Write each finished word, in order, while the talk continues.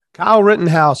Kyle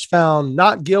Rittenhouse found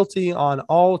not guilty on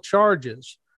all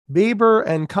charges. Bieber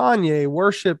and Kanye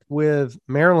worship with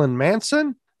Marilyn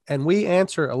Manson. And we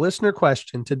answer a listener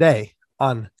question today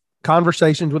on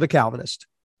Conversations with a Calvinist.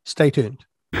 Stay tuned.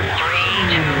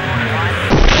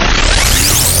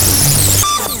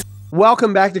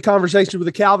 Welcome back to Conversations with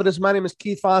a Calvinist. My name is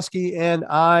Keith Foskey, and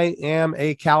I am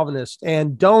a Calvinist.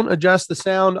 And don't adjust the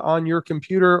sound on your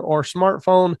computer or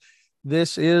smartphone.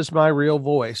 This is my real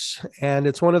voice. And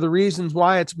it's one of the reasons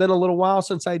why it's been a little while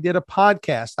since I did a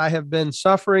podcast. I have been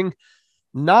suffering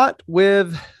not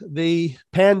with the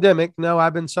pandemic. No,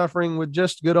 I've been suffering with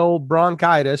just good old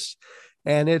bronchitis,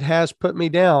 and it has put me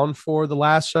down for the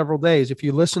last several days. If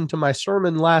you listened to my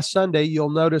sermon last Sunday,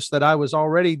 you'll notice that I was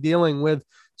already dealing with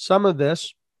some of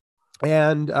this.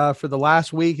 And for the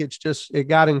last week, it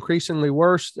got increasingly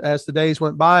worse as the days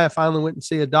went by. I finally went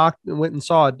and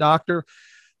saw a doctor.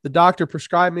 The doctor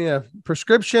prescribed me a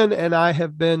prescription, and I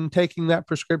have been taking that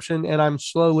prescription, and I'm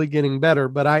slowly getting better.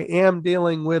 But I am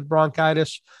dealing with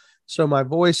bronchitis, so my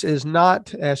voice is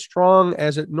not as strong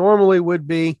as it normally would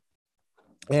be.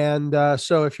 And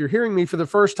so if you're hearing me for the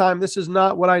first time, this is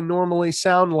not what I normally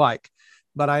sound like,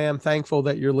 but I am thankful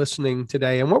that you're listening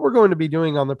today. And what we're going to be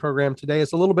doing on the program today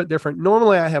is a little bit different.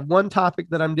 Normally, I have one topic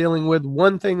that I'm dealing with,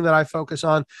 one thing that I focus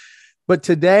on. But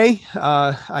today,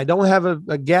 I don't have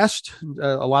a guest.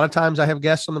 A lot of times I have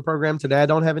guests on the program. Today, I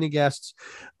don't have any guests.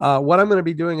 What I'm going to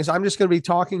be doing is I'm just going to be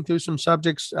talking through some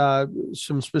subjects,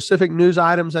 some specific news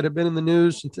items that have been in the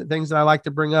news, things that I like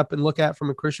to bring up and look at from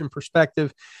a Christian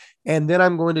perspective. And then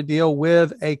I'm going to deal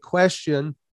with a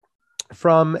question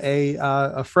from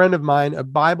a friend of mine, a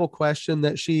Bible question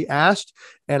that she asked,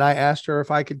 and I asked her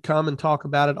if I could come and talk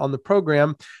about it on the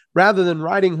program. Rather than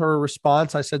writing her a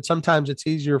response, I said sometimes it's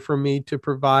easier for me to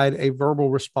provide a verbal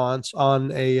response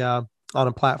on a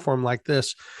platform like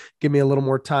this. Give me a little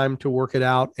more time to work it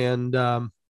out and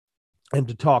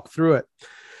to talk through it.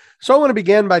 So I want to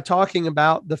begin by talking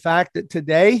about the fact that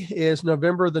today is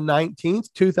November the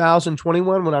 19th,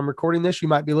 2021. When I'm recording this, you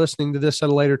might be listening to this at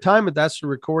a later time, but that's the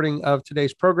recording of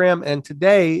today's program. And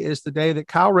today is the day that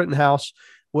Kyle Rittenhouse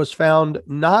was found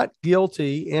not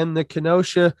guilty in the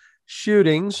Kenosha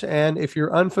shootings. And if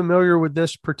you're unfamiliar with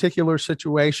this particular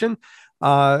situation,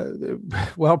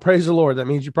 well, praise the Lord. That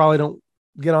means you probably don't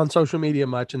get on social media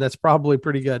much, and that's probably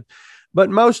pretty good. But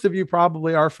most of you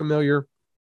probably are familiar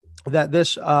that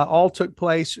this all took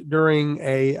place during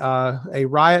a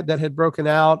riot that had broken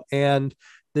out, and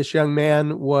this young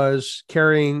man was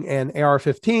carrying an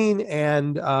AR-15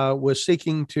 and was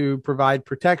seeking to provide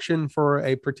protection for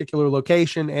a particular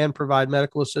location and provide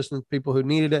medical assistance to people who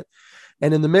needed it.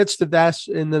 And in the midst of that,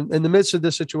 in the midst of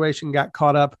this situation, got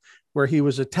caught up where he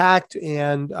was attacked,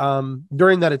 and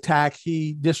during that attack,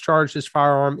 he discharged his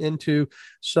firearm into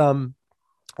some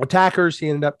attackers. He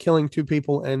ended up killing two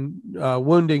people and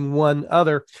wounding one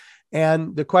other.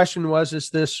 And the question was, is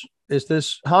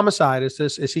this homicide?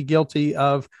 Is he guilty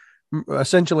of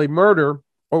essentially murder,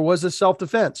 or was this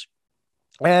self-defense?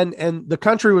 And the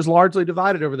country was largely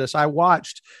divided over this. I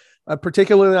watched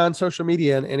particularly on social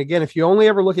media. And again, if you only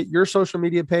ever look at your social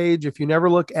media page, if you never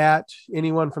look at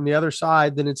anyone from the other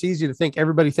side, then it's easy to think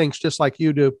everybody thinks just like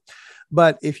you do.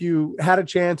 But if you had a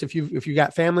chance, if you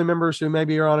got family members who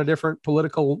maybe are on a different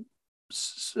political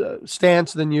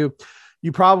stance than you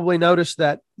probably noticed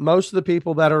that most of the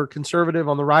people that are conservative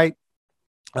on the right,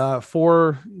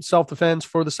 for self-defense,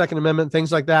 for the Second Amendment,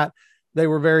 things like that, they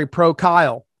were very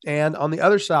pro-Kyle. And on the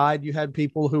other side, you had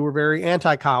people who were very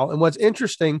anti-Kyle. And what's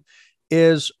interesting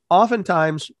is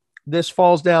oftentimes this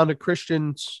falls down to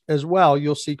Christians as well.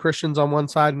 You'll see Christians on one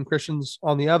side and Christians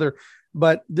on the other.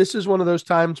 But this is one of those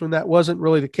times when that wasn't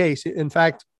really the case. In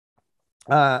fact,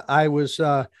 I was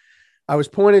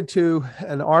pointed to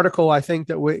an article, I think,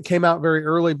 that came out very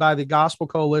early by the Gospel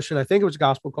Coalition. I think it was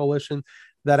Gospel Coalition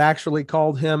that actually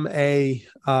called him an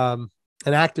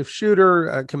active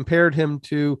shooter, compared him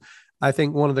to, I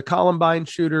think, one of the Columbine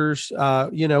shooters,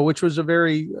 which was a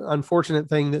very unfortunate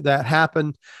thing that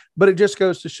happened. But it just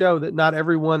goes to show that not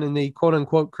everyone in the quote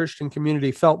unquote Christian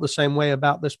community felt the same way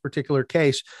about this particular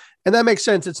case. And that makes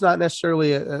sense. It's not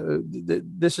necessarily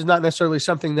this is not necessarily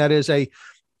something that is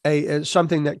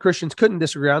something that Christians couldn't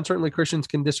disagree on. Certainly Christians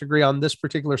can disagree on this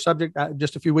particular subject.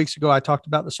 Just a few weeks ago, I talked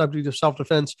about the subject of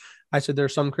self-defense. I said there are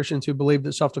some Christians who believe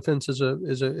that self-defense is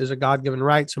a God-given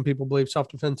right. Some people believe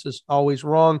self-defense is always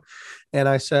wrong. And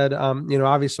I said,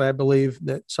 obviously I believe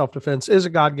that self-defense is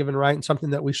a God-given right and something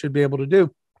that we should be able to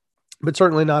do. But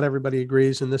certainly not everybody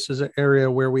agrees. And this is an area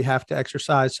where we have to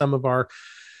exercise some of our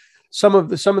some of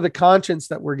the conscience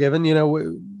that we're given,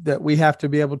 that we have to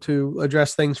be able to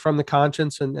address things from the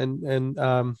conscience and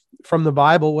from the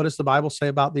Bible. What does the Bible say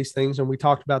about these things? And we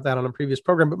talked about that on a previous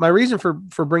program. But my reason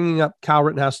for bringing up Kyle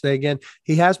Rittenhouse today, again,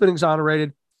 he has been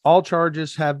exonerated. All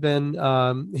charges have been,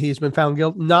 he's been found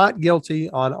not guilty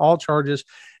on all charges.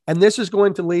 And this is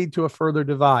going to lead to a further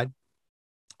divide,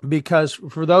 because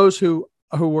for those who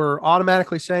were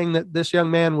automatically saying that this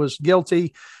young man was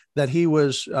guilty, that he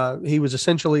was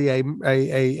essentially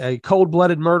a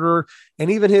cold-blooded murderer, and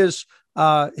even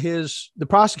the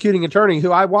prosecuting attorney,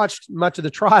 who I watched much of the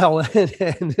trial,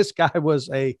 and this guy was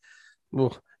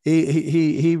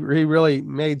he really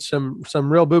made some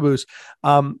real boo-boos.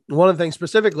 One of the things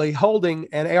specifically, holding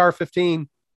an AR-15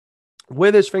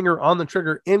 with his finger on the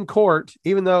trigger in court,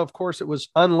 even though, of course, it was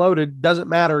unloaded, doesn't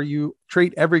matter. You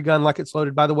treat every gun like it's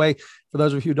loaded. By the way, for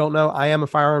those of you who don't know, I am a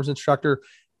firearms instructor.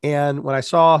 And when I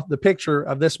saw the picture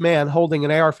of this man holding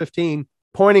an AR-15,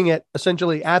 pointing it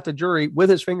essentially at the jury with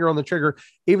his finger on the trigger,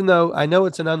 even though I know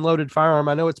it's an unloaded firearm,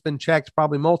 I know it's been checked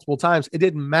probably multiple times, it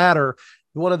didn't matter.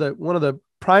 One of the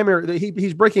primary,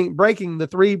 he's breaking the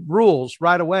three rules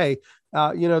right away.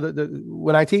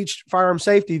 When I teach firearm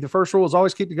safety, the first rule is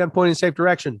always keep the gun pointing in a safe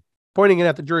direction. Pointing it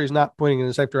at the jury is not pointing in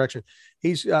a safe direction.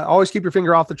 He's always keep your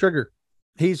finger off the trigger.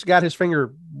 He's got his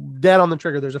finger dead on the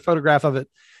trigger. There's a photograph of it.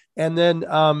 And then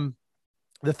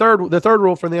the third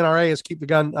rule from the NRA is keep the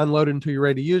gun unloaded until you're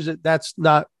ready to use it. That's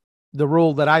not the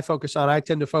rule that I focus on. I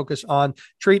tend to focus on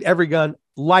treat every gun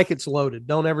like it's loaded.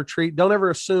 Don't ever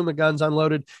assume a gun's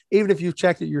unloaded. Even if you've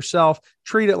checked it yourself,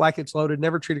 treat it like it's loaded.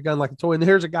 Never treat a gun like a toy. And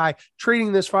here's a guy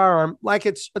treating this firearm like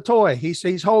it's a toy.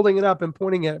 He's holding it up and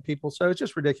pointing it at people. So it's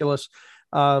just ridiculous.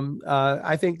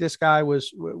 I think this guy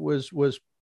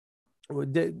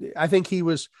I think he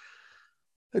was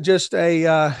just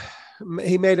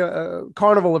he made a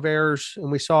carnival of errors,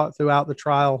 and we saw it throughout the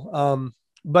trial.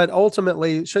 But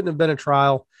ultimately, it shouldn't have been a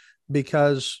trial,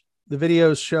 because the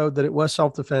videos showed that it was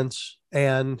self-defense,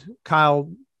 and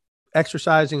Kyle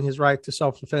exercising his right to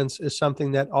self-defense is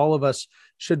something that all of us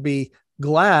should be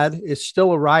glad is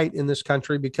still a right in this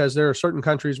country, because there are certain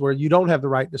countries where you don't have the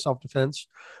right to self-defense.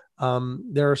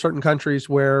 There are certain countries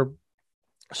where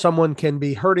someone can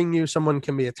be hurting you, someone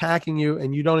can be attacking you,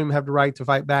 and you don't even have the right to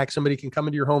fight back. Somebody can come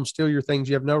into your home, steal your things.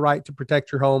 You have no right to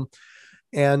protect your home.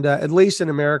 And at least in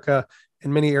America,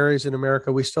 in many areas in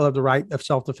America, we still have the right of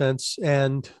self-defense.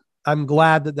 And I'm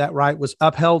glad that right was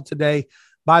upheld today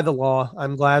by the law.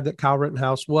 I'm glad that Kyle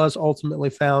Rittenhouse was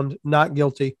ultimately found not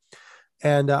guilty.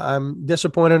 And I'm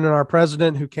disappointed in our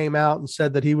president, who came out and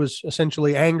said that he was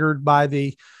essentially angered by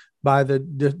the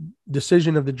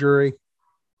decision of the jury.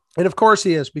 And of course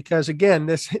he is, because again,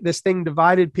 this thing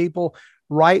divided people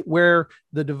right where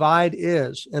the divide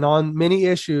is. And on many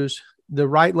issues, the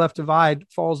right-left divide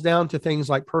falls down to things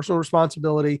like personal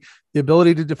responsibility, the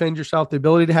ability to defend yourself, the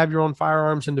ability to have your own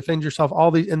firearms and defend yourself.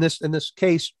 All these in this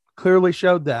case clearly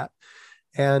showed that.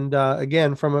 And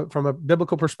again, from a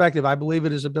biblical perspective, I believe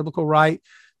it is a biblical right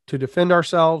to defend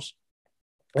ourselves.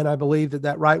 And I believe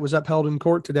that right was upheld in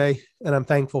court today, and I'm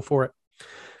thankful for it.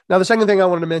 Now, the second thing I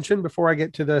wanted to mention before I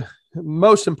get to the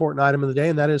most important item of the day,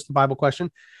 and that is the Bible question,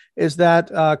 is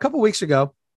that a couple of weeks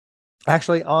ago,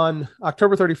 actually on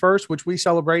October 31st, which we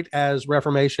celebrate as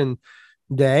Reformation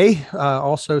Day,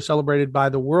 also celebrated by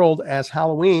the world as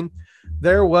Halloween,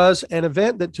 there was an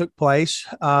event that took place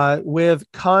with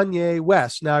Kanye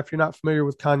West. Now, if you're not familiar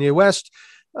with Kanye West,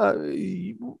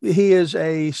 he is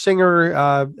a singer,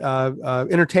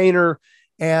 entertainer,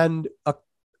 and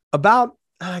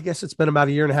I guess it's been about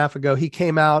a year and a half ago, he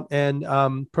came out and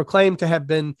proclaimed to have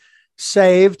been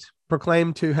saved,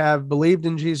 proclaimed to have believed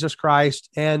in Jesus Christ.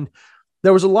 And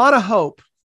there was a lot of hope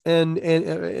and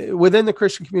within the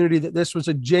Christian community that this was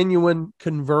a genuine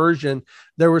conversion.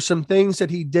 There were some things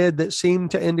that he did that seemed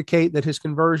to indicate that his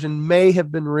conversion may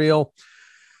have been real.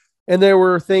 And there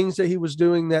were things that he was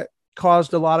doing that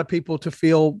caused a lot of people to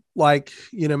feel like,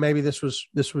 maybe this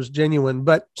was genuine.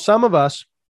 But some of us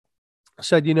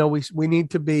said, we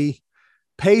need to be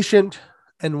patient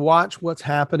and watch what's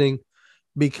happening,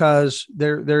 because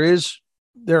there's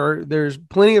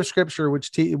plenty of scripture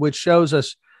which shows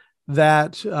us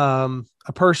that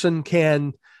a person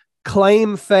can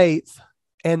claim faith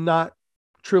and not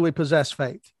truly possess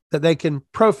faith, that they can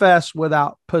profess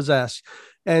without possess.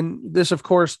 And this, of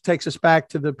course, takes us back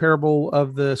to the parable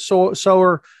of the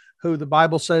sower, who the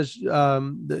Bible says,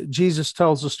 Jesus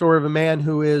tells the story of a man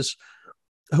who is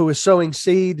sowing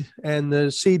seed, and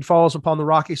the seed falls upon the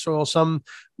rocky soil. Some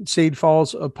seed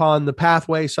falls upon the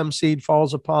pathway. Some seed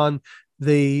falls upon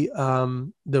the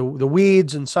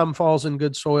weeds, and some falls in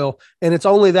good soil. And it's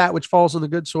only that which falls in the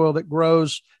good soil that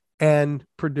grows and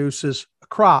produces a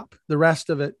crop. The rest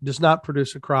of it does not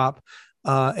produce a crop.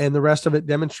 And the rest of it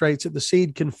demonstrates that the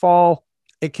seed can fall.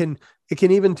 It can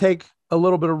even take a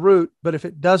little bit of root, but if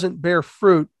it doesn't bear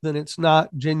fruit, then it's not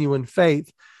genuine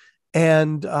faith.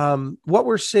 And what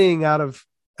we're seeing out of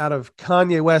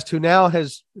Kanye West, who now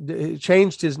has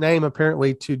changed his name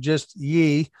apparently to just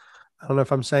Ye. I don't know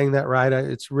if I'm saying that right.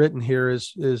 It's written here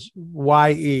is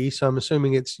Y-E. So I'm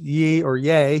assuming it's Ye or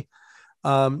Yay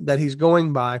that he's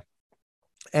going by.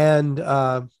 And,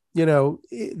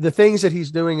 the things that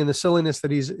he's doing and the silliness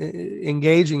that he's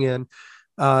engaging in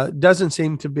doesn't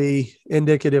seem to be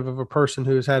indicative of a person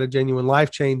who has had a genuine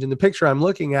life change. And the picture I'm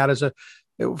looking at is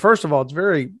first of all, it's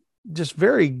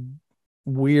very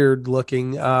weird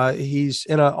looking. He's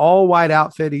in an all white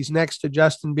outfit. He's next to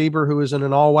Justin Bieber, who is in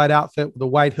an all white outfit with a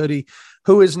white hoodie,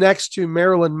 who is next to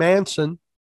Marilyn Manson,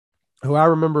 who I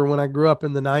remember when I grew up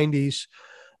in the 90s.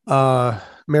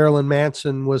 Marilyn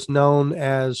Manson was known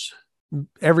as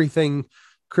everything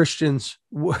Christians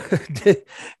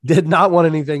did not want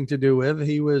anything to do with.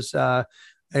 He was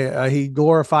he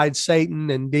glorified Satan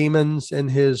and demons in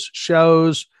his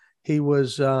shows. He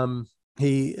was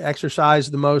he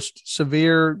exercised the most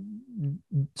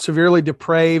severely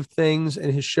depraved things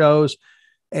in his shows,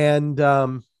 and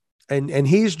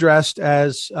he's dressed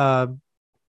as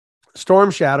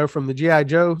Storm Shadow from the G.I.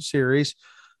 Joe series.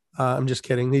 I'm just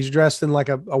kidding. He's dressed in like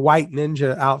a white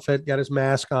ninja outfit, got his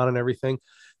mask on and everything.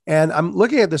 And I'm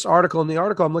looking at this article, and the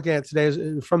article I'm looking at today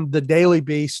is from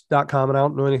thedailybeast.com, and I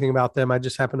don't know anything about them. I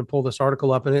just happened to pull this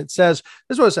article up, and it says,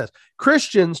 this is what it says: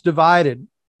 Christians divided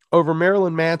over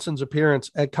Marilyn Manson's appearance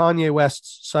at Kanye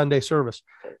West's Sunday service.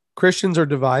 Christians are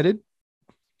divided?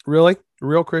 Really?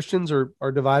 Real Christians are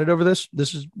divided over this?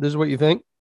 This is what you think?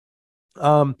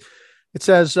 It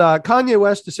says, Kanye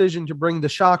West's decision to bring the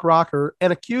shock rocker,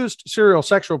 an accused serial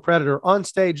sexual predator, on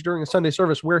stage during a Sunday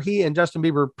service where he and Justin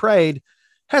Bieber prayed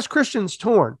has Christians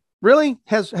torn. Really?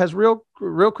 Has real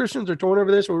Christians are torn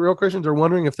over this, or real Christians are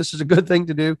wondering if this is a good thing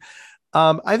to do?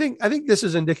 I think this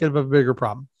is indicative of a bigger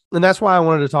problem. And that's why I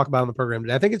wanted to talk about it on the program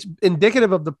today. I think it's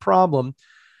indicative of the problem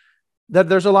that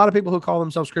there's a lot of people who call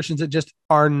themselves Christians that just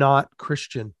are not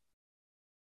Christian.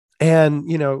 And,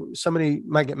 somebody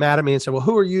might get mad at me and say, well,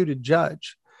 who are you to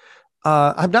judge?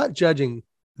 I'm not judging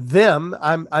them.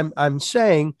 I'm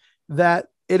saying that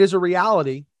it is a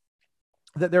reality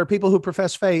that there are people who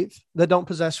profess faith that don't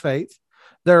possess faith.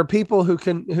 There are people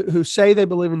who say they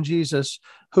believe in Jesus,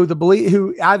 who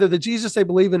either the Jesus they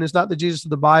believe in is not the Jesus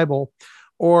of the Bible,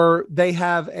 or they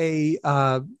have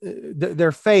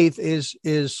their faith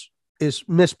is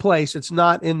misplaced. It's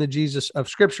not in the Jesus of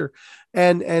Scripture.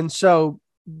 And so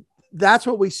that's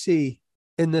what we see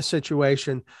in this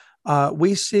situation.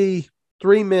 We see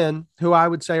three men who I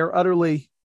would say are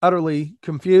utterly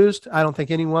confused. I don't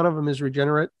think any one of them is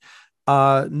regenerate.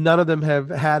 None of them have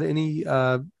had any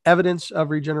evidence of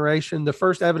regeneration. The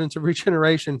first evidence of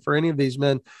regeneration for any of these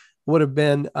men would have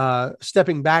been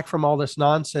stepping back from all this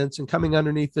nonsense and coming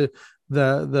underneath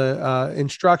the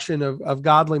instruction of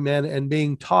godly men and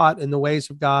being taught in the ways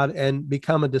of God and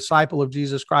become a disciple of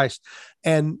Jesus Christ.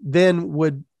 And then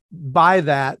would, by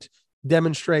that,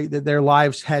 demonstrate that their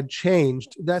lives had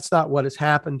changed. That's not what has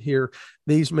happened here.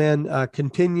 These men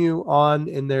continue on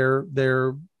in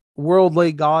their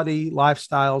worldly, gaudy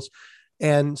lifestyles.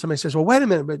 And somebody says, well, wait a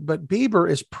minute, but Bieber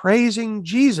is praising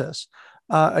Jesus.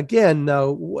 Again,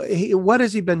 no, what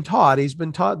has he been taught? He's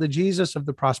been taught the Jesus of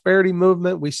the prosperity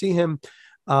movement. We see him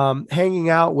hanging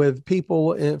out with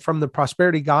people from the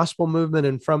prosperity gospel movement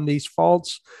and from these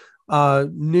false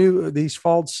new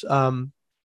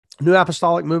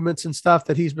apostolic movements and stuff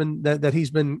that he's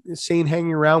been seen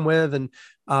hanging around with. And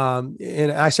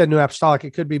I said new apostolic,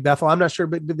 it could be Bethel. I'm not sure,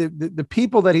 but the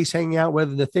people that he's hanging out with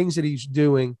and the things that he's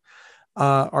doing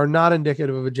are not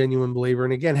indicative of a genuine believer.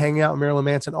 And again, hanging out with Marilyn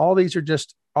Manson, all these are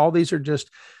just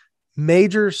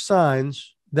major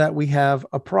signs that we have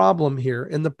a problem here.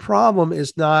 And the problem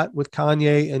is not with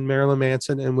Kanye and Marilyn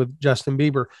Manson and with Justin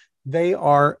Bieber. They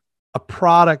are a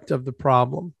product of the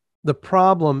problem. The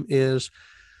problem is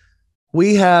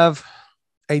we have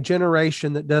a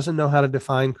generation that doesn't know how to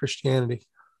define Christianity.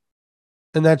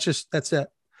 And that's it.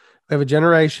 We have a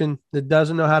generation that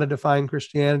doesn't know how to define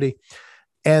Christianity.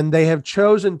 And they have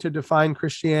chosen to define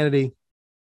Christianity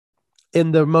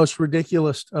in the most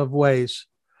ridiculous of ways.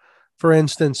 For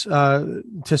instance, to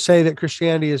say that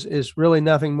Christianity is really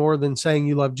nothing more than saying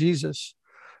you love Jesus.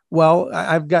 Well,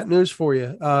 I've got news for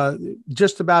you.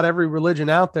 Just about every religion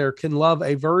out there can love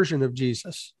a version of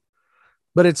Jesus,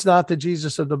 but it's not the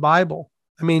Jesus of the Bible.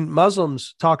 I mean,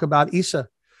 Muslims talk about Isa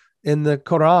in the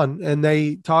Quran, and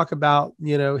they talk about,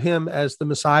 him as the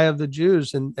Messiah of the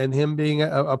Jews, and him being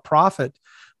a prophet,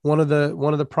 one of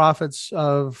the prophets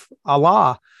of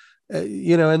Allah.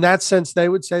 In that sense, they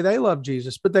would say they love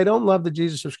Jesus, but they don't love the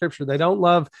Jesus of Scripture. They don't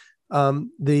love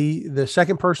the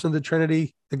second person of the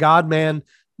Trinity, the God man,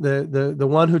 the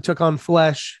one who took on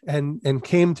flesh and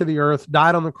came to the earth,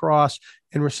 died on the cross,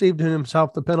 and received in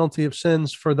himself the penalty of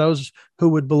sins for those who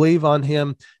would believe on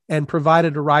him, and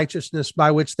provided a righteousness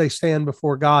by which they stand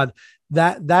before God.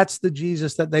 That's the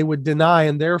Jesus that they would deny,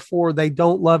 and therefore they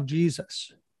don't love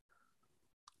Jesus.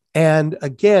 And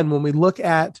again, when we look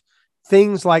at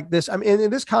things like this, I mean, in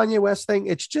this Kanye West thing,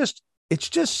 it's just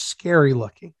scary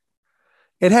looking.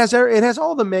 It has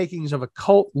all the makings of a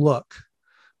cult look.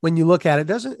 When you look at it,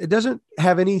 it doesn't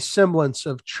have any semblance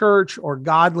of church or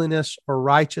godliness or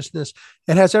righteousness.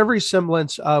 It has every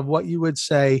semblance of what you would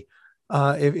say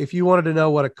if you wanted to know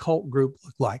what a cult group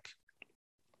looked like.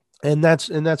 And that's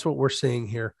what we're seeing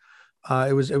here.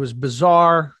 It was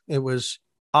bizarre. It was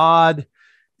odd.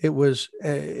 It was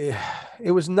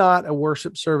not a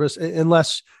worship service,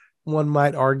 unless one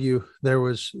might argue there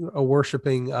was a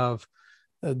worshiping of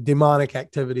demonic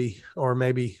activity, or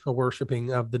maybe a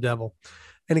worshiping of the devil.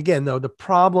 And again, though, the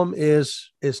problem is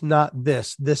not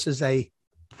this. This is a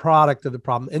product of the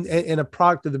problem, and a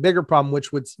product of the bigger problem,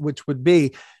 which would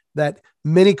be that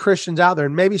many Christians out there,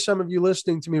 and maybe some of you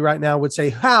listening to me right now, would say,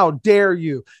 how dare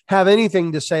you have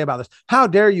anything to say about this? How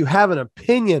dare you have an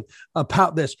opinion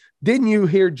about this? Didn't you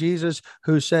hear Jesus,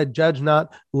 who said, judge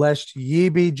not, lest ye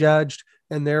be judged,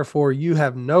 and therefore you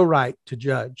have no right to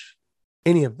judge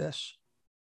any of this?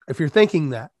 If you're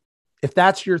thinking that, if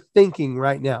that's your thinking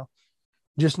right now,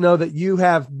 just know that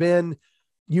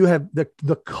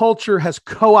the culture has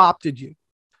co-opted you.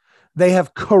 They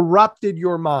have corrupted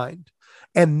your mind.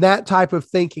 And that type of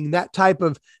thinking that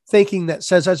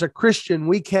says, as a Christian,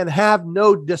 we can have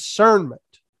no discernment,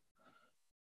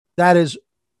 that is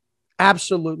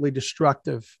absolutely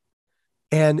destructive.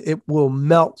 And it will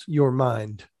melt your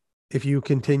mind if you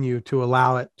continue to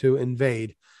allow it to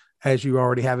invade, as you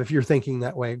already have, if you're thinking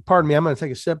that way. Pardon me, I'm going to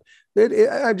take a sip.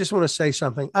 I just want to say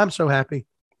something. I'm so happy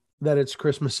that it's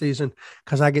Christmas season,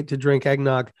 because I get to drink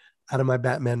eggnog out of my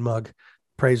Batman mug.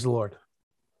 Praise the Lord.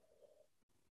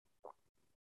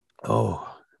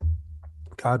 Oh,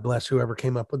 God bless whoever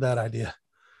came up with that idea.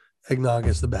 Eggnog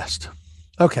is the best.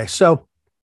 Okay, so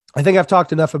I think I've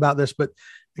talked enough about this, but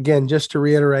again, just to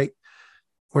reiterate,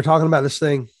 we're talking about this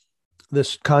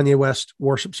Kanye West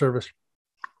worship service.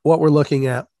 What we're looking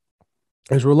at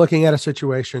is we're looking at a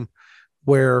situation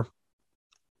where,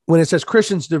 when it says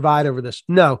Christians divide over this,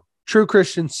 no, true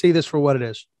Christians see this for what it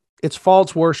is. It's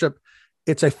false worship.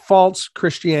 It's a false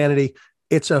Christianity.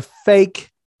 It's a fake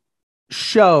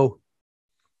show.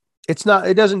 It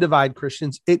doesn't divide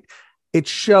Christians. It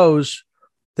shows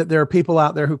that there are people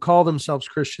out there who call themselves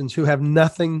Christians who have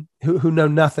nothing, who know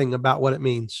nothing about what it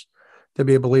means to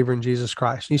be a believer in Jesus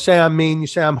Christ. You say I'm mean, you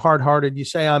say I'm hard-hearted, you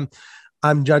say I'm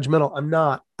judgmental. I'm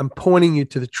not. I'm pointing you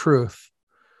to the truth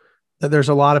that there's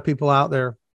a lot of people out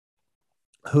there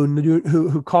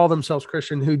who call themselves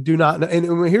Christian, who do not know.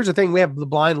 And here's the thing: we have the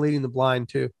blind leading the blind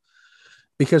too,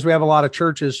 because we have a lot of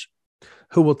churches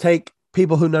who will take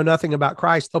people who know nothing about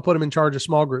Christ. They'll put them in charge of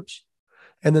small groups,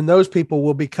 and then those people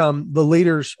will become the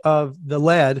leaders of the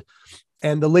led,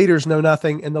 and the leaders know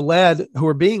nothing, and the led who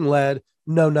are being led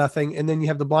know nothing. And then you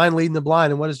have the blind leading the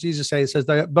blind. And what does Jesus say? He says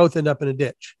they both end up in a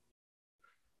ditch.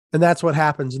 And that's what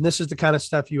happens. And this is the kind of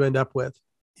stuff you end up with.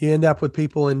 You end up with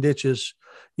people in ditches.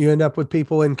 You end up with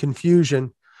people in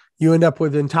confusion. You end up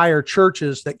with entire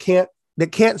churches that can't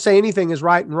say anything is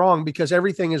right and wrong, because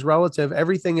everything is relative.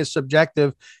 Everything is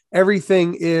subjective.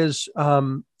 Everything is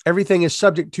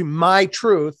subject to my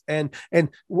truth. And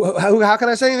how can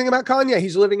I say anything about Kanye?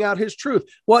 He's living out his truth.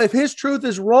 Well, if his truth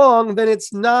is wrong, then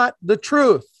it's not the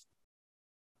truth.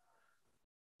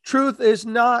 Truth is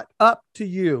not up to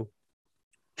you.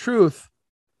 Truth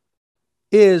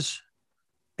is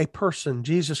a person,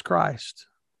 Jesus Christ.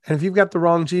 And if you've got the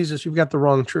wrong Jesus, you've got the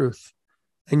wrong truth.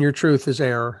 And your truth is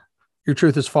error. Your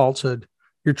truth is falsehood.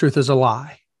 Your truth is a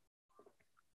lie.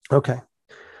 Okay.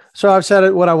 So I've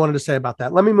said what I wanted to say about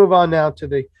that. Let me move on now to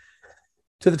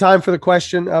the time for the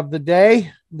question of the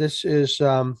day. This is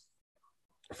from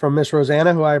Miss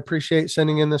Rosanna, who I appreciate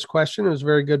sending in this question. It was a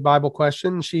very good Bible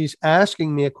question. She's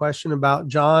asking me a question about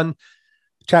John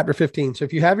chapter 15. So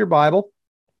if you have your Bible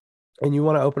and you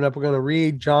want to open up, we're going to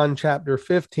read John chapter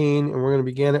 15, and we're going to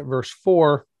begin at verse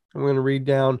 4, and we're going to read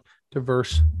down to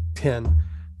verse 10.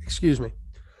 Excuse me.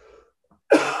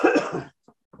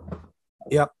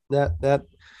 Yep, that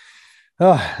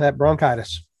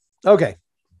bronchitis. Okay.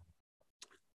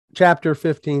 chapter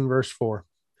 15, verse 4.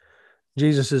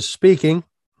 Jesus is speaking,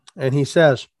 and he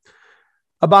says,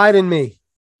 "Abide in me,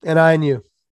 and I in you.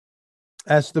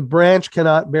 As the branch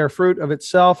cannot bear fruit of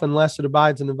itself unless it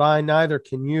abides in the vine, neither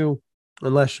can you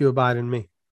unless you abide in me.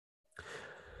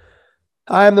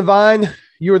 I am the vine,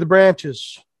 you are the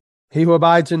branches. He who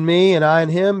abides in me and I in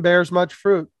him bears much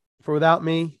fruit, for without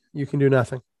me you can do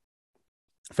nothing.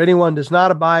 If anyone does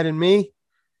not abide in me,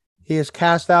 he is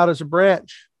cast out as a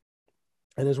branch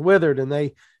and is withered, and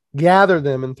they gather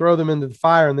them and throw them into the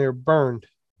fire, and they are burned.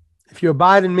 If you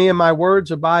abide in me and my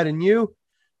words abide in you,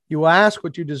 you will ask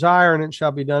what you desire, and it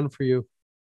shall be done for you.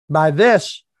 By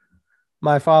this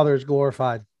my Father is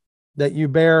glorified, that you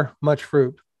bear much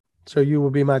fruit, so you will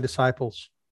be my disciples.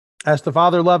 As the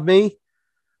Father loved me,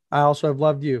 I also have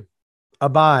loved you.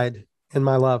 Abide in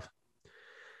my love.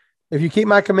 If you keep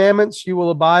my commandments, you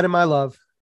will abide in my love,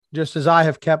 just as I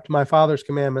have kept my Father's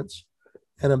commandments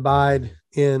and abide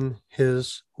in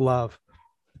his love."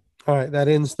 All right, that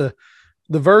ends the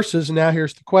verses. And now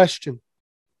here's the question.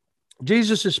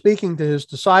 Jesus is speaking to his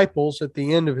disciples at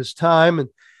the end of his time, and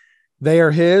they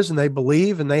are his, and they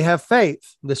believe, and they have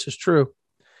faith. This is true.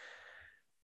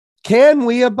 Can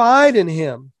we abide in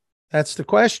him? That's the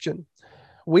question.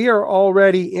 We are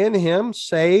already in him,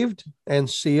 saved and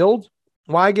sealed.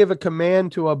 Why give a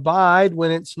command to abide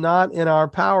when it's not in our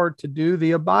power to do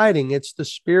the abiding? It's the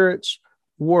Spirit's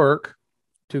work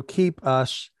to keep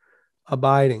us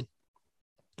abiding.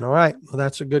 All right. Well,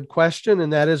 that's a good question.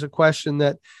 And that is a question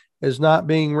that is not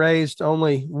being raised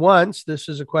only once. This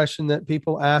is a question that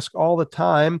people ask all the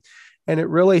time. And it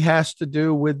really has to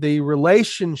do with the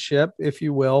relationship, if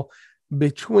you will,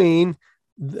 between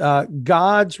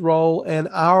God's role and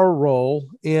our role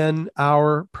in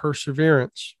our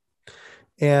perseverance.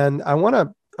 And I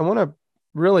want to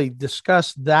really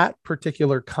discuss that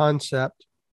particular concept,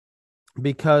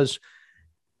 because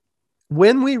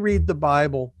when we read the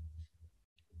Bible,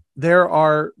 there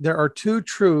are two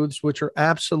truths which are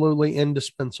absolutely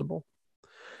indispensable.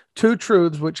 Two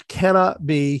truths which cannot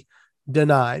be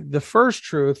denied. The first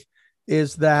truth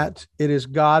is that it is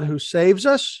God who saves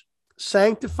us,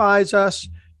 sanctifies us,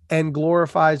 and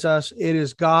glorifies us. It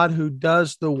is God who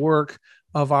does the work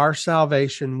of our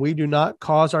salvation. We do not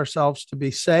cause ourselves to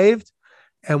be saved,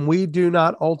 and we do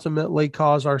not ultimately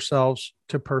cause ourselves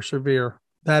to persevere.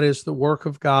 That is the work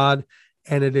of God,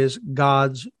 and it is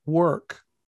God's work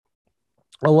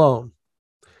alone.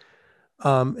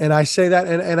 And I say that,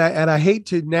 and I hate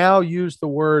to now use the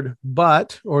word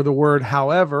 "but" or the word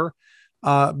 "however,"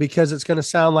 because it's going to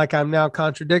sound like I'm now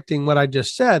contradicting what I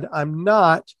just said. I'm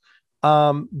not,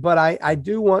 but I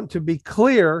do want to be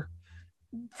clear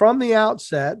from the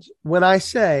outset when I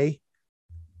say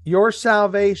your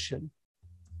salvation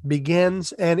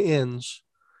begins and ends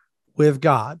with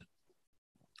God.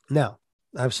 Now,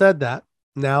 I've said that.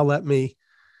 Now let me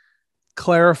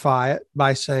clarify it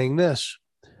by saying this.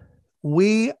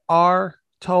 We are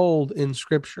told in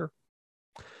Scripture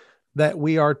that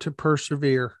we are to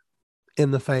persevere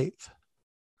in the faith.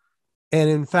 And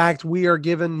in fact, we are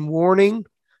given warning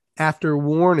after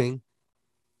warning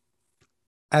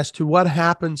as to what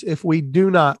happens if we do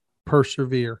not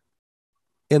persevere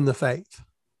in the faith.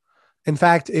 In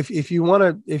fact, if you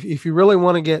really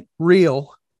want to get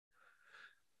real,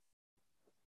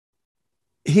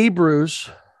 Hebrews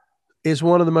is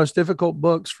one of the most difficult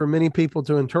books for many people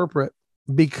to interpret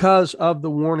because of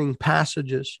the warning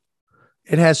passages.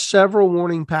 It has several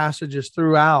warning passages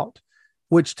throughout,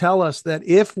 which tell us that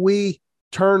if we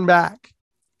turn back,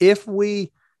 if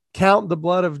we count the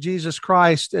blood of Jesus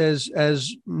Christ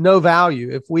as no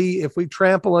value, if we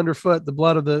trample underfoot the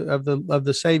blood of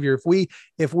the Savior,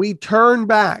 if we turn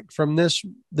back from this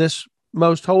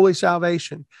most holy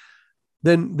salvation,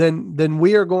 then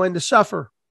we are going to suffer,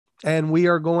 and we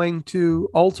are going to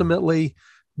ultimately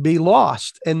be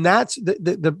lost. And that's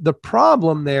the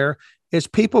problem there is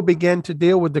people begin to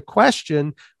deal with the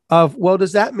question of, well,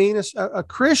 does that mean a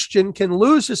Christian can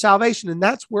lose his salvation? And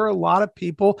that's where a lot of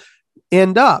people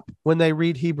end up when they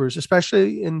read Hebrews,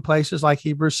 especially in places like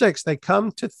Hebrews 6. They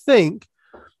come to think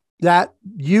that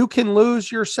you can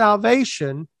lose your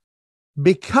salvation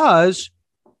because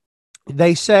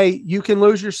they say you can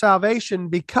lose your salvation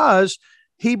because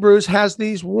Hebrews has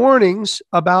these warnings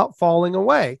about falling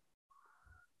away.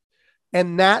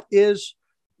 And that is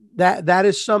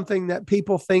something that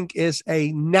people think is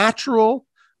a natural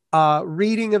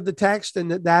reading of the text,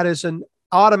 and that is an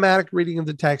automatic reading of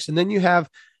the text. And then you have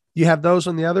those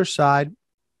on the other side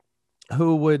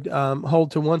who would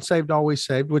hold to once saved, always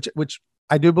saved, which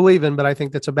I do believe in, but I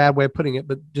think that's a bad way of putting it.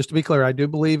 But just to be clear, I do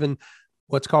believe in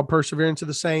what's called perseverance of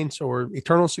the saints or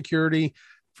eternal security.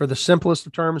 For the simplest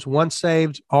of terms, once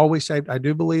saved, always saved. I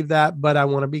do believe that, but I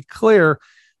want to be clear.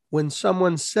 When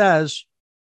someone says,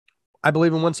 I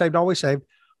believe in once saved, always saved,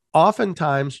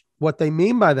 oftentimes what they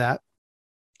mean by that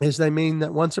is they mean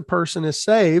that once a person is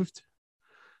saved,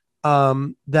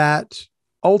 that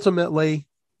ultimately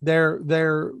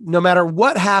they're no matter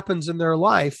what happens in their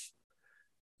life,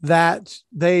 that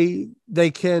they're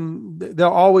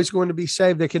always going to be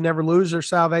saved. They can never lose their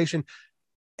salvation.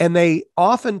 And they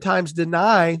oftentimes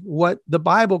deny what the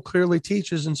Bible clearly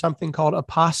teaches in something called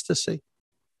apostasy.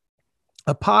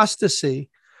 Apostasy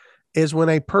is when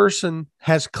a person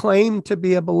has claimed to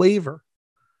be a believer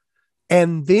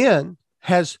and then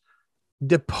has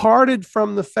departed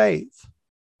from the faith.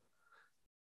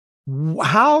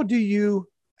 How do you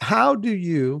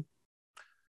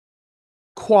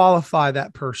qualify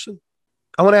that person?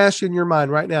 I want to ask you in your mind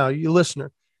right now, you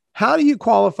listener, how do you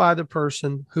qualify the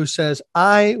person who says,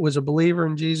 I was a believer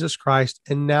in Jesus Christ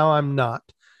and now I'm not?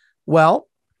 Well,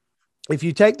 if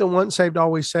you take the once saved,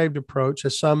 always saved approach,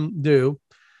 as some do,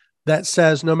 that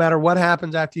says no matter what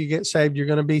happens after you get saved, you're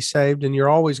going to be saved and you're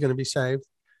always going to be saved,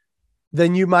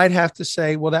 then you might have to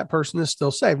say, well, that person is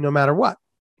still saved no matter what.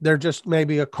 They're just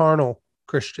maybe a carnal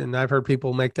Christian. I've heard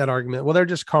people make that argument. Well, they're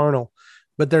just carnal,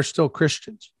 but they're still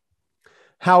Christians.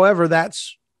 However,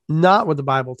 that's not what the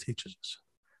Bible teaches us.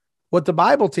 What the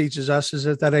Bible teaches us is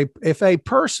that if a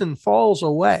person falls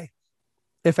away,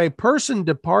 if a person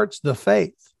departs the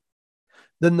faith,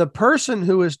 then the person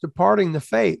who is departing the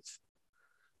faith,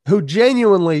 who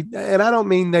genuinely, and I don't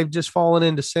mean they've just fallen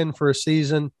into sin for a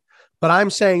season, but I'm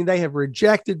saying they have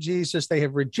rejected Jesus. They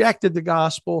have rejected the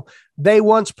gospel. They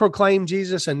once proclaimed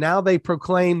Jesus, and now they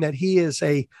proclaim that he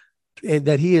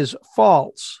is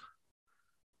false.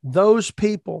 Those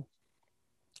people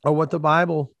are what the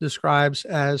Bible describes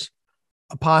as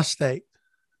apostate.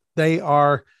 They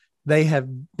have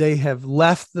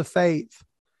left the faith,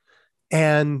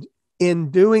 and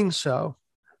in doing so,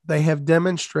 they have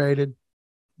demonstrated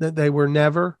that they were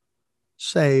never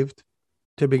saved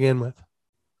to begin with.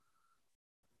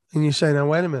 And you say, now,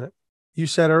 wait a minute. You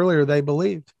said earlier they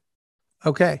believed.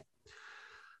 Okay.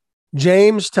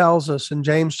 James tells us in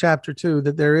James chapter 2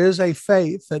 that there is a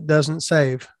faith that doesn't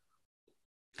save.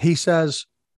 He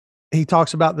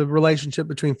talks about the relationship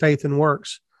between faith and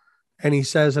works. And he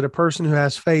says that a person who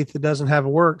has faith that doesn't have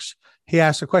works, he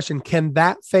asks a question, can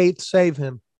that faith save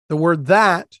him? The word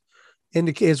that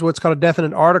is what's called a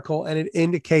definite article, and it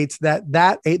indicates that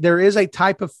there is a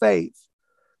type of faith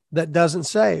that doesn't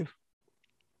save.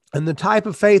 And the type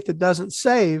of faith that doesn't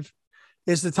save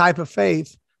is the type of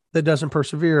faith that doesn't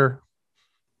persevere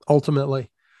ultimately.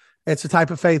 It's a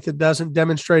type of faith that doesn't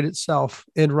demonstrate itself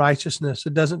in righteousness.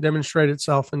 It doesn't demonstrate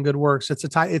itself in good works.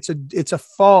 It's a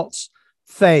false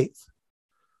faith.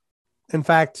 In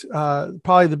fact,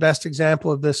 probably the best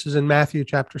example of this is in Matthew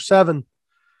chapter 7,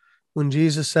 when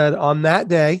Jesus said, on that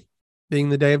day, being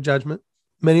the day of judgment,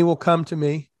 many will come to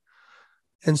me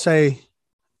and say,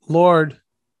 Lord,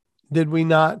 did we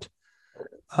not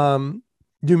do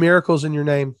miracles in your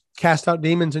name, cast out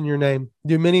demons in your name,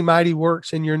 do many mighty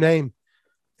works in your name?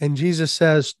 And Jesus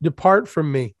says, depart from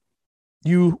me,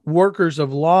 you workers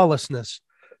of lawlessness.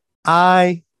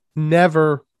 I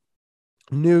never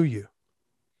knew you.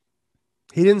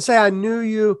 He didn't say I knew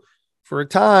you for a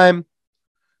time.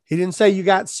 He didn't say you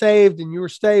got saved and you were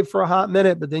saved for a hot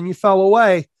minute, but then you fell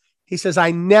away. He says,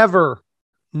 I never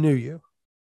knew you.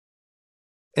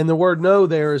 And the word know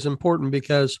there is important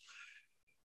because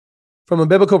from a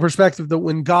biblical perspective, that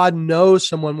when God knows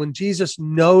someone, when Jesus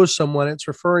knows someone, it's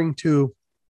referring to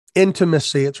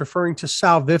intimacy. It's referring to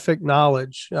salvific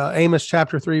knowledge. Amos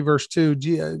chapter 3, verse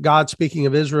 2, God speaking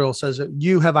of Israel says that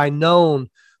you have I known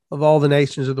of all the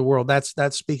nations of the world.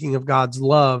 That's speaking of God's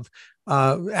love.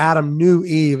 Adam knew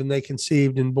Eve and they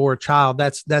conceived and bore a child.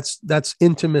 That's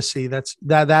intimacy.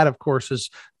 That of course is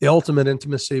the ultimate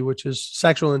intimacy, which is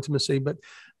sexual intimacy, but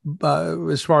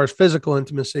as far as physical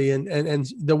intimacy and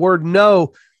the word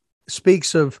know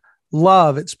speaks of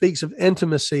love. It speaks of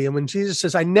intimacy. And when Jesus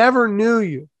says, I never knew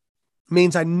you, it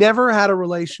means I never had a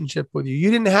relationship with you. You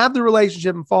didn't have the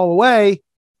relationship and fall away.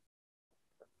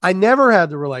 I never had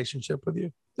the relationship with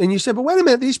you. And you said, but wait a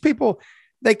minute, these people,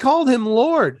 they called him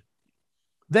Lord.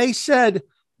 They said,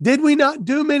 did we not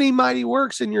do many mighty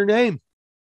works in your name?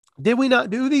 Did we not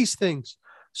do these things?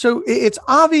 So it's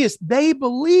obvious they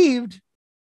believed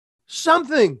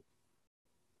something.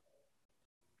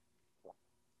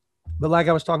 But like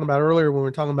I was talking about earlier, when we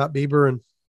were talking about Bieber and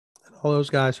all those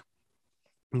guys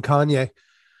and Kanye,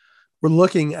 we're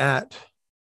looking at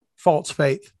false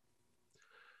faith.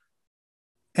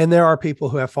 And there are people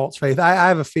who have false faith. I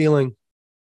have a feeling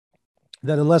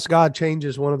that unless God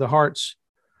changes one of the hearts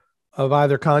of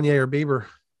either Kanye or Bieber,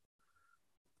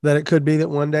 that it could be that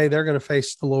one day they're going to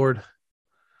face the Lord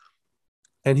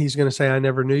and he's going to say, I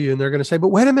never knew you. And they're going to say, but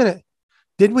wait a minute.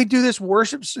 Didn't we do this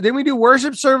worship? Didn't we do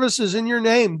worship services in your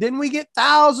name? Didn't we get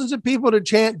thousands of people to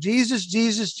chant Jesus,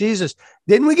 Jesus, Jesus?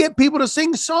 Didn't we get people to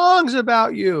sing songs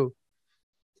about you?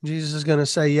 Jesus is going to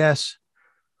say, yes,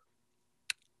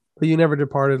 but you never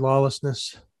departed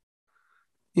lawlessness.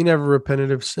 You never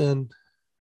repented of sin.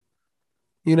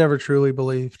 You never truly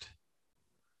believed.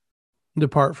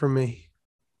 Depart from me.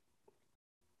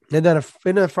 Isn't that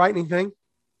a frightening thing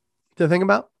to think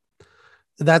about?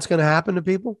 That's going to happen to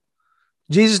people.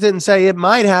 Jesus didn't say it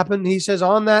might happen. He says,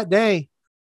 on that day,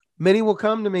 many will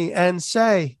come to me and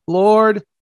say, Lord,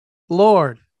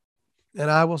 Lord.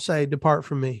 And I will say, depart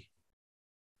from me.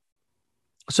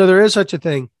 So there is such a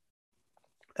thing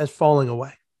as falling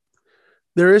away.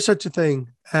 There is such a thing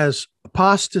as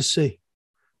apostasy.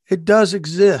 It does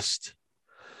exist.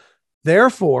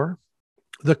 Therefore,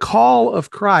 the call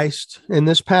of Christ in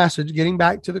this passage, getting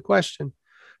back to the question,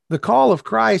 the call of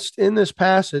Christ in this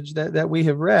passage that we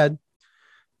have read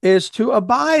is to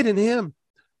abide in him,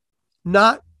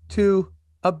 not to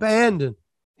abandon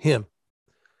him.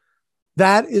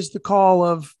 That is the call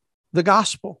of the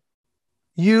gospel.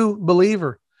 You,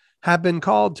 believer, have been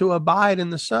called to abide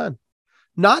in the Son,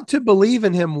 not to believe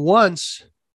in him once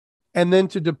and then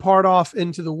to depart off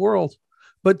into the world,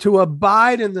 but to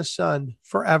abide in the Son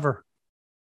forever,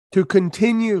 to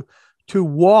continue to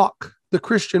walk the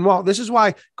Christian walk. This is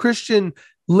why Christian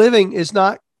living is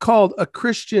not called a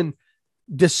Christian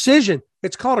decision.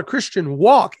 It's called a Christian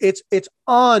walk. It's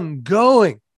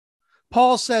ongoing.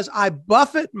 Paul says, I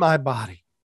buffet my body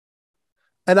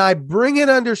and I bring it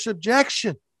under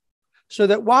subjection so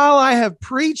that while I have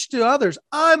preached to others,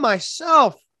 I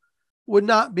myself would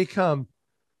not become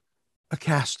a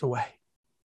castaway.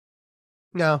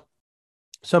 Now,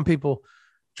 some people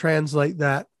translate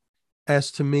that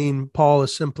as to mean Paul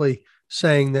is simply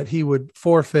saying that he would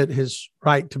forfeit his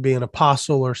right to be an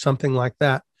apostle or something like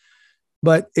that.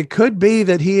 But it could be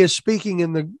that he is speaking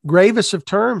in the gravest of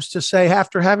terms to say,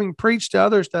 after having preached to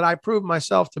others, that I proved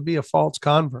myself to be a false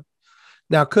convert.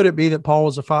 Now, could it be that Paul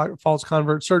was a false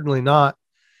convert? Certainly not.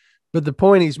 But the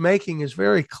point he's making is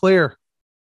very clear,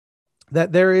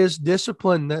 that there is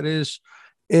discipline that is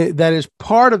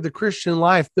part of the Christian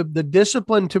life, the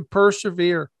discipline to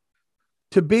persevere,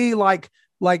 to be like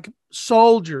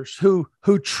soldiers who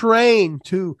train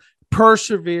to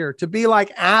persevere, to be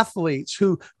like athletes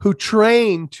who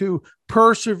train to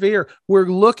persevere. We're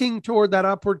looking toward that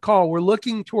upward call. We're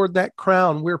looking toward that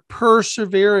crown. We're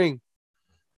persevering.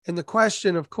 And the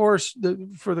question, of course,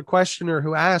 for the questioner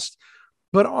who asked,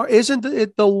 but isn't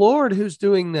it the Lord who's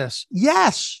doing this?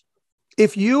 Yes.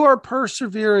 If you are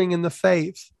persevering in the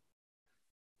faith,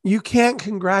 you can't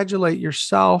congratulate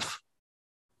yourself.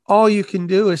 All you can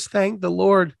do is thank the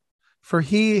Lord, for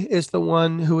he is the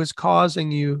one who is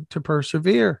causing you to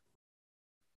persevere.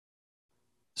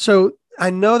 So I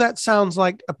know that sounds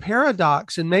like a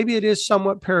paradox, and maybe it is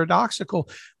somewhat paradoxical,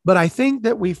 but I think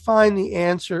that we find the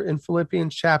answer in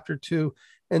Philippians chapter 2.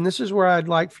 And this is where I'd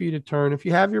like for you to turn. If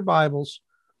you have your Bibles,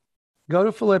 go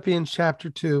to Philippians chapter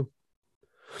 2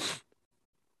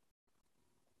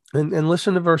 and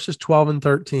listen to verses 12 and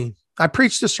 13. I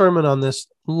preached a sermon on this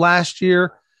last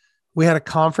year. We had a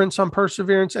conference on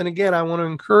perseverance. And again, I want to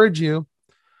encourage you,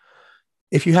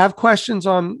 if you have questions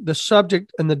on the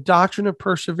subject and the doctrine of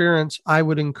perseverance, I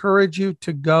would encourage you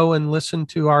to go and listen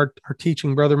to our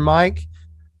teaching. Brother Mike,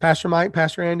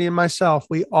 Pastor Andy, and myself,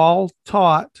 we all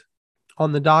taught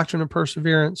on the doctrine of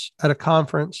perseverance at a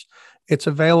conference. It's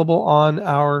available on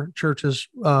our church's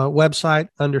website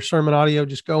under sermon audio.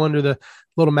 Just go under the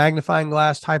little magnifying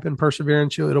glass, type in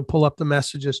perseverance, it'll pull up the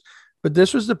messages. But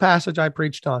this was the passage I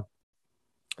preached on.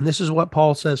 And this is what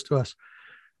Paul says to us.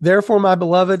 Therefore, my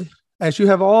beloved, as you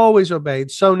have always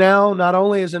obeyed, so now, not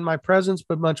only as in my presence,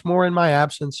 but much more in my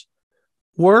absence,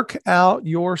 work out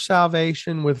your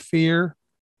salvation with fear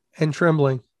and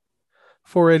trembling.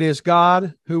 For it is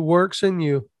God who works in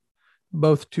you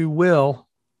both to will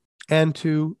and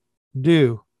to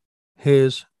do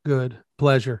his good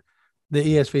pleasure.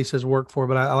 The ESV says work for,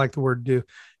 but I like the word do.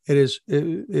 It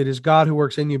is God who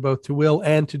works in you both to will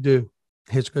and to do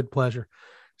his good pleasure.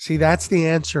 See, that's the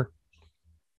answer.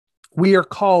 We are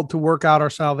called to work out our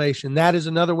salvation. That is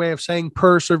another way of saying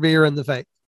persevere in the faith.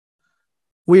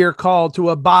 We are called to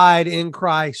abide in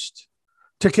Christ,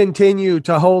 to continue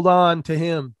to hold on to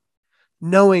him,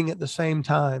 knowing at the same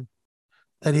time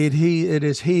that it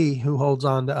is he who holds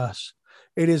on to us.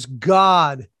 It is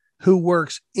God who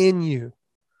works in you,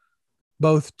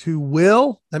 both to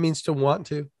will, that means to want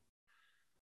to,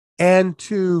 and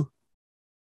to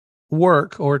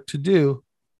work or to do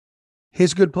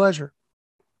his good pleasure.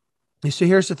 You see,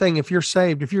 here's the thing. If you're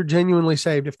saved, if you're genuinely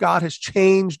saved, if God has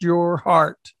changed your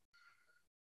heart,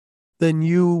 then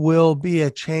you will be a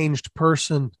changed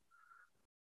person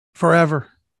forever.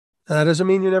 That doesn't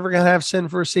mean you're never going to have sin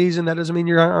for a season. That doesn't mean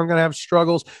you aren't going to have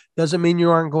struggles. Doesn't mean you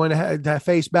aren't going to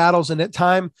face battles, and at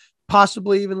time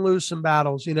possibly even lose some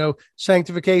battles. You know,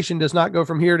 sanctification does not go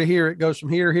from here to here. It goes from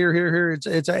here.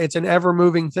 It's an ever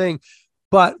moving thing.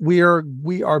 But we are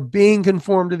being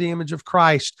conformed to the image of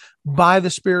Christ by the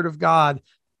Spirit of God,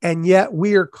 and yet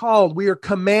we are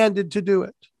commanded to do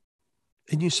it.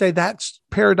 And you say that's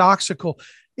paradoxical.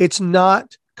 It's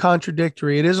not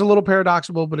contradictory. It is a little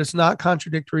paradoxical, but it's not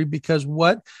contradictory, because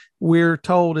what we're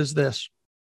told is this: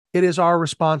 it is our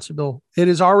responsibility. It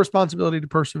is our responsibility to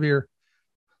persevere,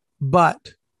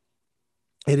 but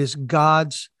it is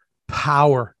God's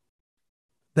power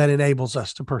that enables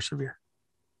us to persevere.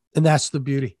 And that's the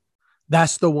beauty.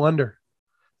 That's the wonder,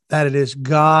 that it is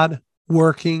God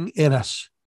working in us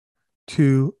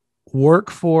to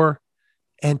work for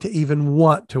and to even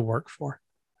want to work for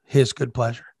his good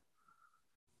pleasure.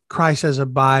 Christ says,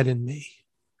 abide in me.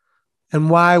 And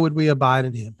why would we abide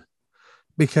in him?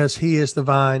 Because he is the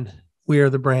vine, we are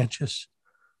the branches.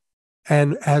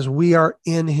 And as we are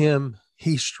in him,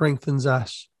 he strengthens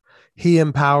us. He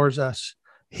empowers us.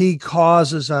 He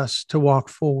causes us to walk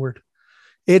forward.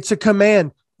 It's a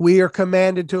command. We are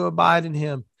commanded to abide in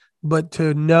him, but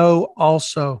to know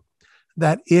also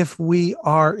that if we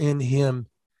are in him,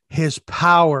 his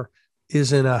power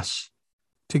is in us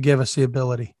to give us the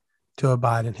ability to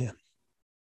abide in him.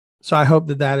 So I hope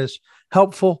that is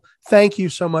helpful. Thank you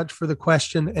so much for the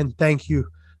question, and thank you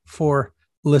for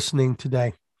listening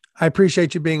today. I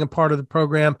appreciate you being a part of the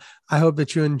program. I hope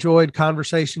that you enjoyed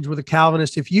Conversations with a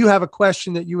Calvinist. If you have a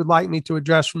question that you would like me to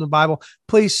address from the Bible,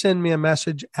 please send me a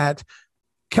message at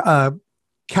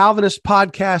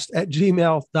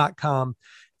calvinistpodcast@gmail.com,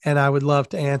 and I would love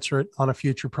to answer it on a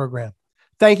future program.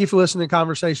 Thank you for listening to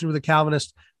Conversation with a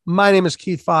Calvinist. My name is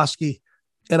Keith Foskey,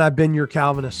 and I've been your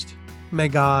Calvinist. May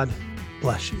God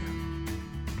bless you.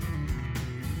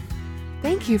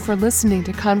 Thank you for listening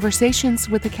to Conversations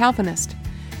with a Calvinist.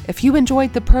 If you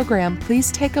enjoyed the program,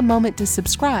 please take a moment to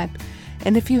subscribe.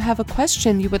 And if you have a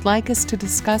question you would like us to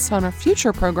discuss on a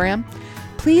future program,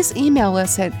 please email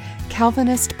us at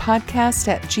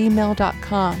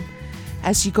calvinistpodcast@gmail.com.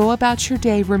 As you go about your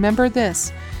day, remember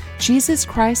this: Jesus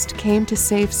Christ came to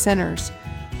save sinners.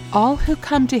 All who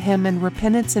come to him in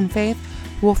repentance and faith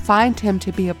will find him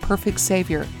to be a perfect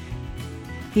Savior.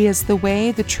 He is the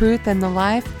way, the truth, and the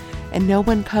life, and no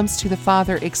one comes to the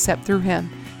Father except through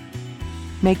him.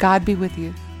 May God be with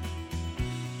you.